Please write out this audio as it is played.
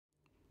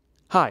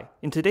Hi,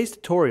 in today's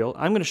tutorial,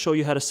 I'm going to show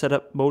you how to set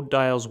up mode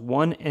dials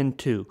 1 and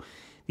 2.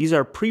 These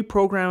are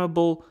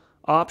pre-programmable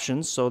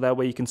options, so that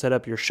way you can set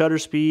up your shutter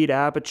speed,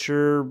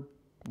 aperture,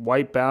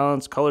 white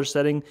balance, color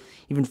setting,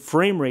 even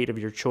frame rate of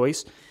your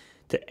choice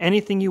to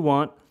anything you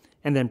want,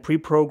 and then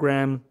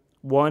pre-program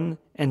 1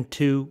 and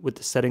 2 with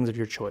the settings of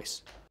your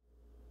choice.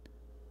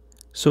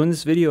 So in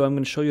this video, I'm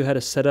going to show you how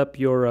to set up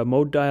your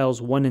mode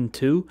dials 1 and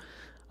 2.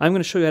 I'm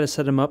going to show you how to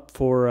set them up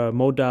for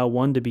mode dial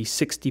 1 to be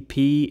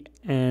 60p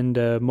and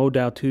mode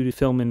dial 2 to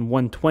film in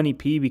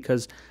 120p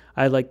because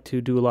I like to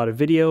do a lot of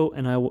video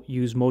and I will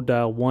use mode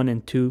dial 1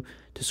 and 2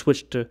 to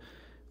switch to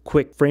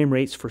quick frame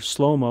rates for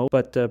slow-mo.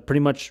 But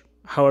pretty much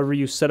however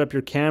you set up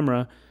your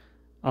camera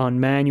on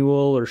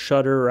manual or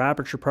shutter or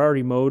aperture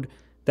priority mode,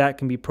 that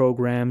can be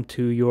programmed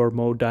to your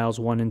mode dials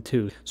 1 and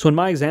 2. So in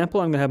my example,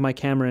 I'm going to have my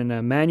camera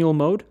in manual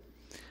mode.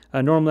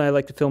 Normally I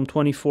like to film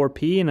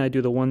 24p and I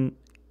do the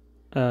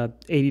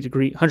 180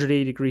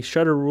 degree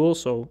shutter rule.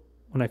 So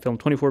when I film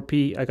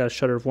 24p, I got a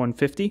shutter of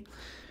 150.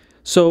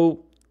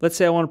 So let's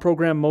say I want to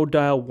program mode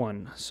dial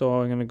 1. So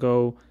I'm going to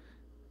go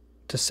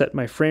to set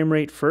my frame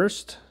rate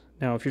first.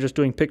 Now if you're just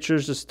doing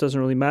pictures, this doesn't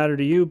really matter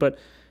to you, but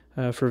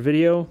for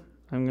video,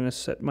 I'm going to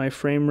set my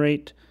frame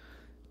rate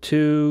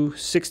to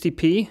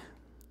 60p.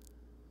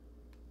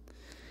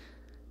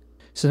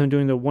 Since I'm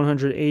doing the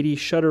 180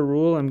 shutter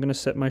rule, I'm going to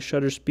set my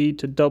shutter speed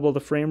to double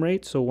the frame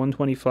rate, so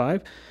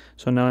 125.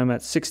 So now I'm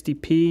at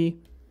 60p,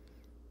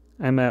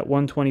 I'm at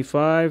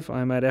 125,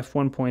 I'm at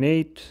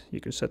f1.8. You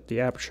can set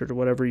the aperture to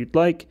whatever you'd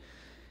like.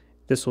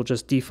 This will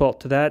just default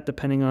to that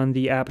depending on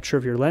the aperture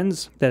of your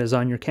lens that is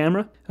on your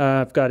camera.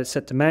 I've got it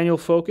set to manual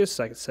focus.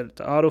 I can set it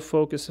to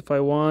autofocus if I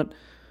want,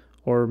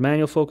 or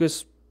manual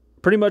focus.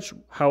 Pretty much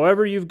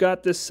however you've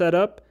got this set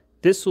up,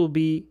 this will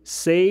be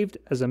saved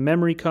as a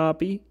memory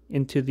copy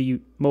into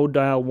the mode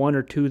dial 1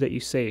 or 2 that you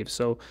save.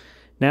 So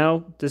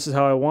now this is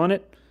how I want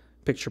it.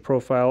 Picture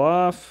profile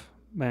off,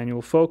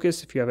 manual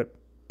focus. If you have it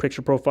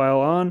picture profile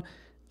on,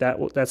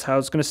 that's how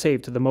it's going to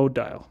save to the mode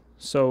dial.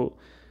 So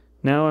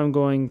now I'm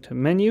going to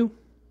menu.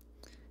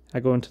 I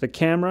go into the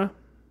camera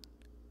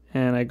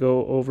and I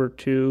go over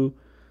to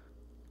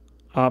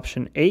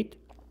option 8.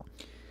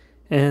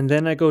 And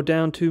then I go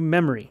down to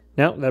memory.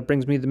 Now that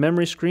brings me to the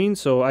memory screen,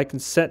 so I can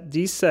set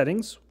these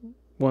settings: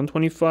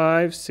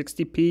 125,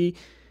 60p,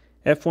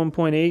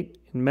 f1.8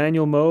 in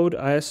manual mode,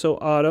 ISO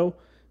auto,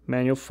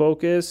 manual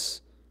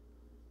focus,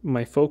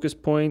 my focus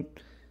point,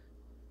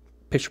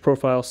 picture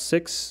profile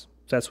 6.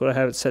 That's what I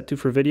have it set to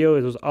for video.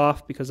 It was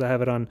off because I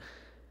have it on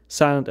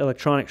silent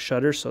electronic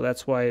shutter, so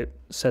that's why it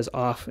says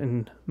off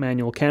in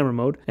manual camera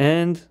mode.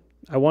 And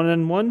I want it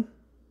on 1,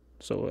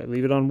 so I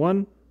leave it on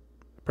 1,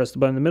 press the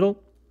button in the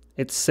middle.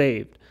 It's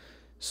saved.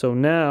 So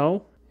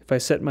now if I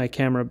set my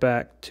camera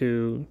back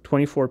to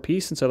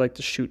 24p, since I like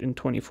to shoot in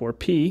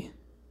 24p,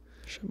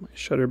 set my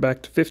shutter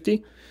back to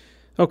 50.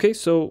 Okay,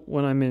 so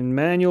when I'm in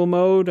manual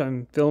mode,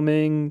 I'm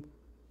filming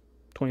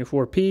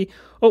 24p.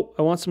 Oh,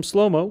 I want some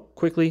slow-mo.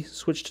 Quickly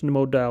switch to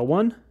mode dial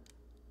 1.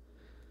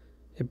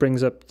 It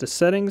brings up the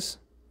settings,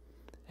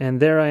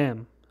 and there I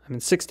am. I'm in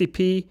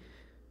 60p,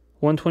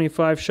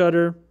 125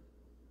 shutter,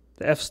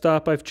 the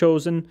f-stop I've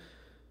chosen,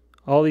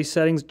 all these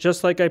settings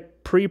just like I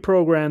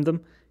pre-programmed them,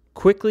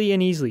 quickly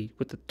and easily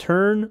with the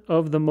turn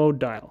of the mode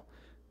dial.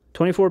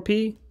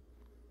 24p,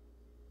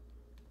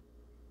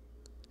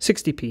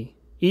 60p,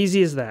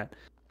 easy as that.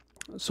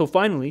 So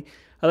finally,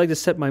 I like to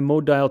set my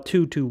mode dial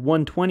 2 to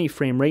 120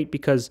 frame rate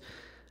because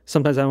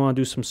sometimes I want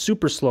to do some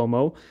super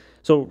slow-mo.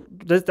 So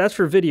that's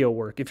for video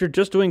work. If you're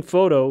just doing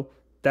photo,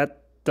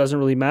 that doesn't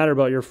really matter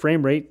about your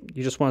frame rate.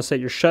 You just want to set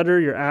your shutter,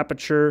 your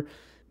aperture,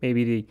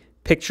 maybe the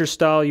picture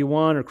style you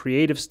want or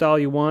creative style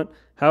you want.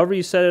 However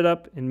you set it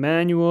up in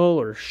manual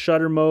or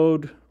shutter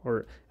mode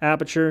or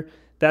aperture,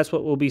 that's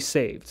what will be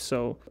saved.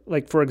 So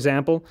like for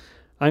example,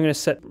 I'm going to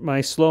set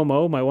my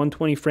slow-mo, my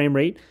 120 frame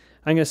rate.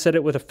 I'm going to set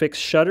it with a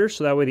fixed shutter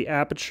so that way the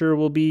aperture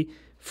will be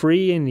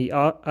free and the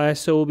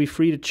ISO will be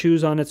free to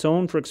choose on its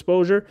own for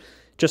exposure.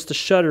 Just the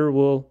shutter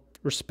will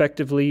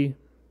respectively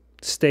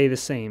stay the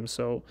same.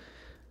 So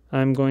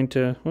I'm going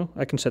to, well,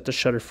 I can set the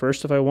shutter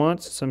first if I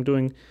want. Since I'm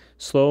doing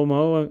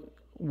slow-mo,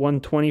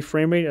 120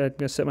 frame rate, I'm going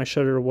to set my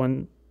shutter to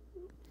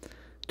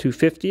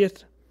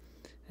 1/250th.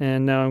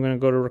 And now I'm going to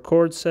go to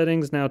record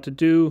settings. Now to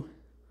do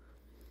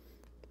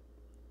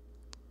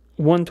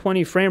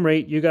 120 frame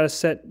rate, you got to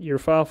set your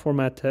file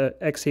format to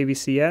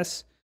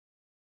XAVCS.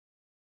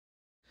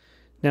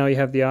 Now you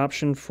have the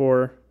option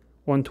for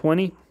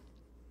 120.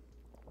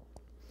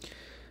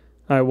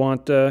 I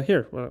want,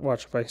 here,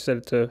 watch, if I set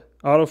it to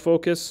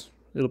autofocus,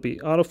 it'll be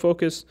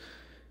autofocus.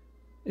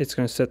 It's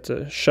going to set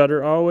to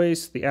shutter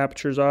always. The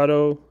aperture's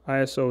auto,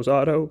 ISO's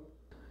auto.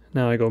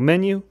 Now I go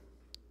menu,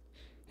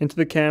 into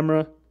the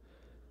camera,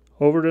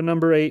 over to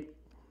number 8,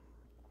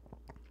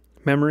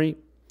 memory.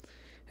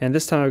 And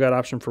this time I've got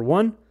option for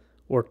 1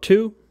 or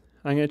 2.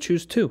 I'm going to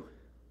choose 2.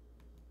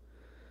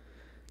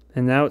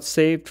 And now it's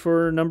saved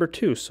for number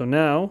 2. So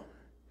now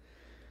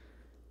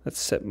let's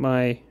set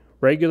my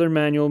regular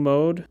manual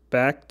mode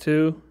back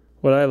to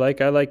what I like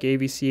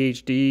AVC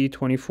HD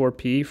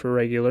 24p for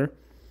regular.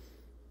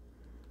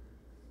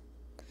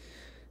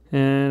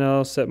 And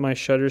I'll set my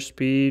shutter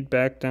speed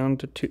back down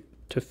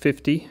to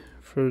 50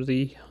 for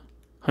the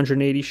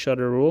 180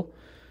 shutter rule.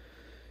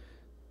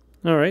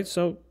 Alright,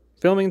 so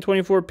filming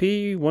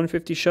 24p,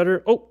 150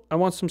 shutter. Oh, I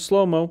want some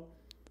slow-mo.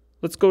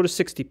 Let's go to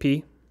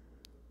 60p.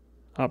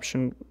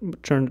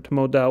 Turn to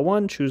mode dial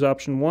 1, choose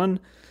option 1.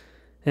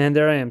 And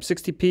there I am,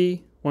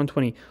 60p,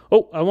 120.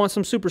 Oh, I want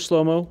some super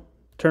slow-mo.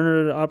 Turn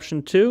it to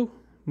option 2,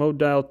 mode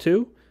dial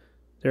 2.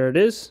 There it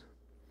is.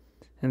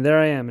 And there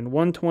I am in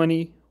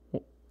 120,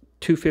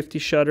 250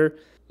 shutter,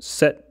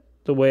 set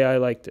the way I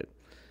liked it.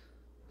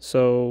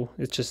 So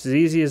it's just as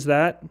easy as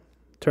that,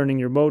 turning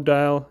your mode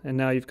dial, and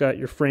now you've got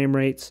your frame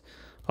rates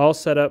all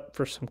set up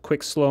for some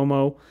quick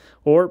slow-mo.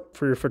 Or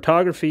for your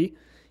photography,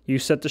 you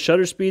set the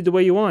shutter speed the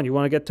way you want. You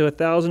want to get to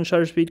 1000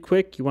 shutter speed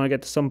quick, you want to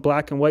get to some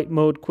black and white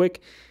mode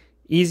quick,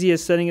 easy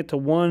as setting it to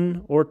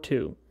 1 or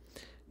 2.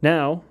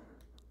 Now,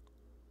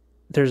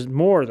 there's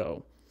more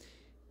though.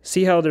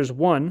 See how there's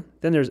 1,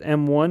 then there's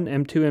M1,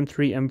 M2,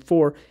 M3,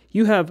 M4.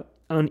 You have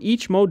on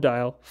each mode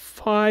dial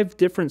 5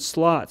 different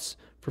slots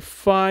for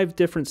 5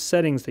 different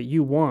settings that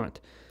you want.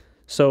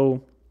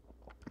 So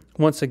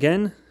once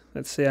again,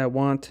 let's say I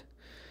want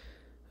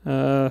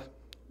the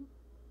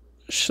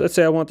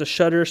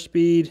shutter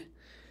speed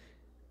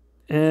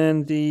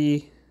and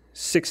the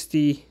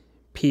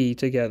 60p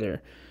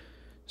together.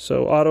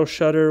 So auto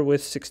shutter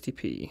with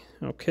 60p.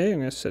 Okay, I'm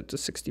going to set to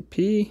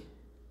 60p.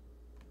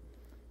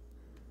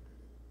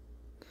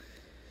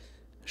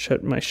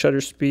 Shut my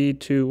shutter speed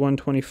to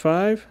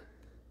 125.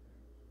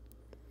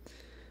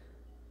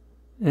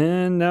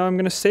 And now I'm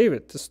going to save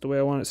it. This is the way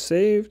I want it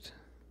saved.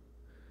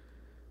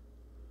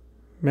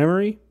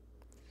 Memory.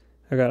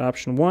 I got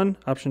option 1,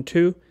 option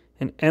 2,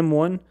 and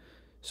M1.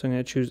 So I'm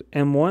going to choose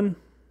M1.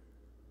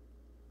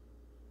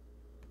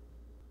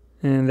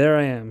 And there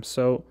I am.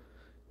 So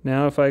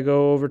now if I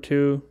go over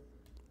to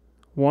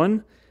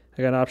 1,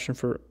 I got option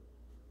for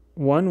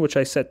 1, which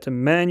I set to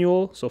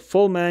manual. So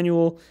full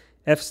manual,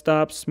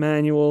 f-stops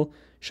manual,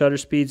 shutter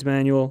speeds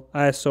manual,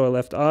 ISO I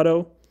left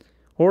auto.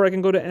 Or I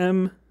can go to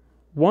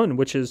M1,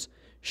 which is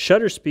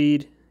shutter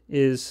speed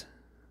is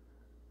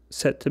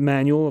set to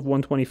manual of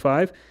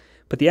 125,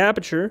 but the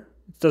aperture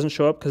doesn't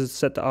show up because it's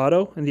set to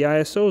auto, and the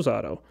ISO is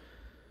auto.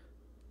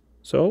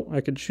 So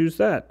I could choose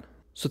that.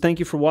 So thank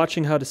you for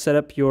watching how to set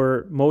up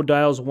your mode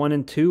dials 1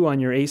 and 2 on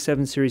your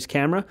A7 series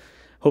camera.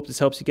 Hope this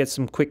helps you get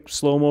some quick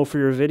slow-mo for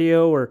your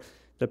video or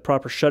the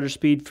proper shutter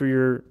speed for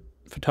your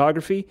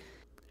photography.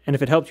 And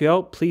if it helped you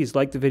out, please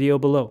like the video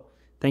below.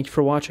 Thank you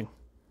for watching.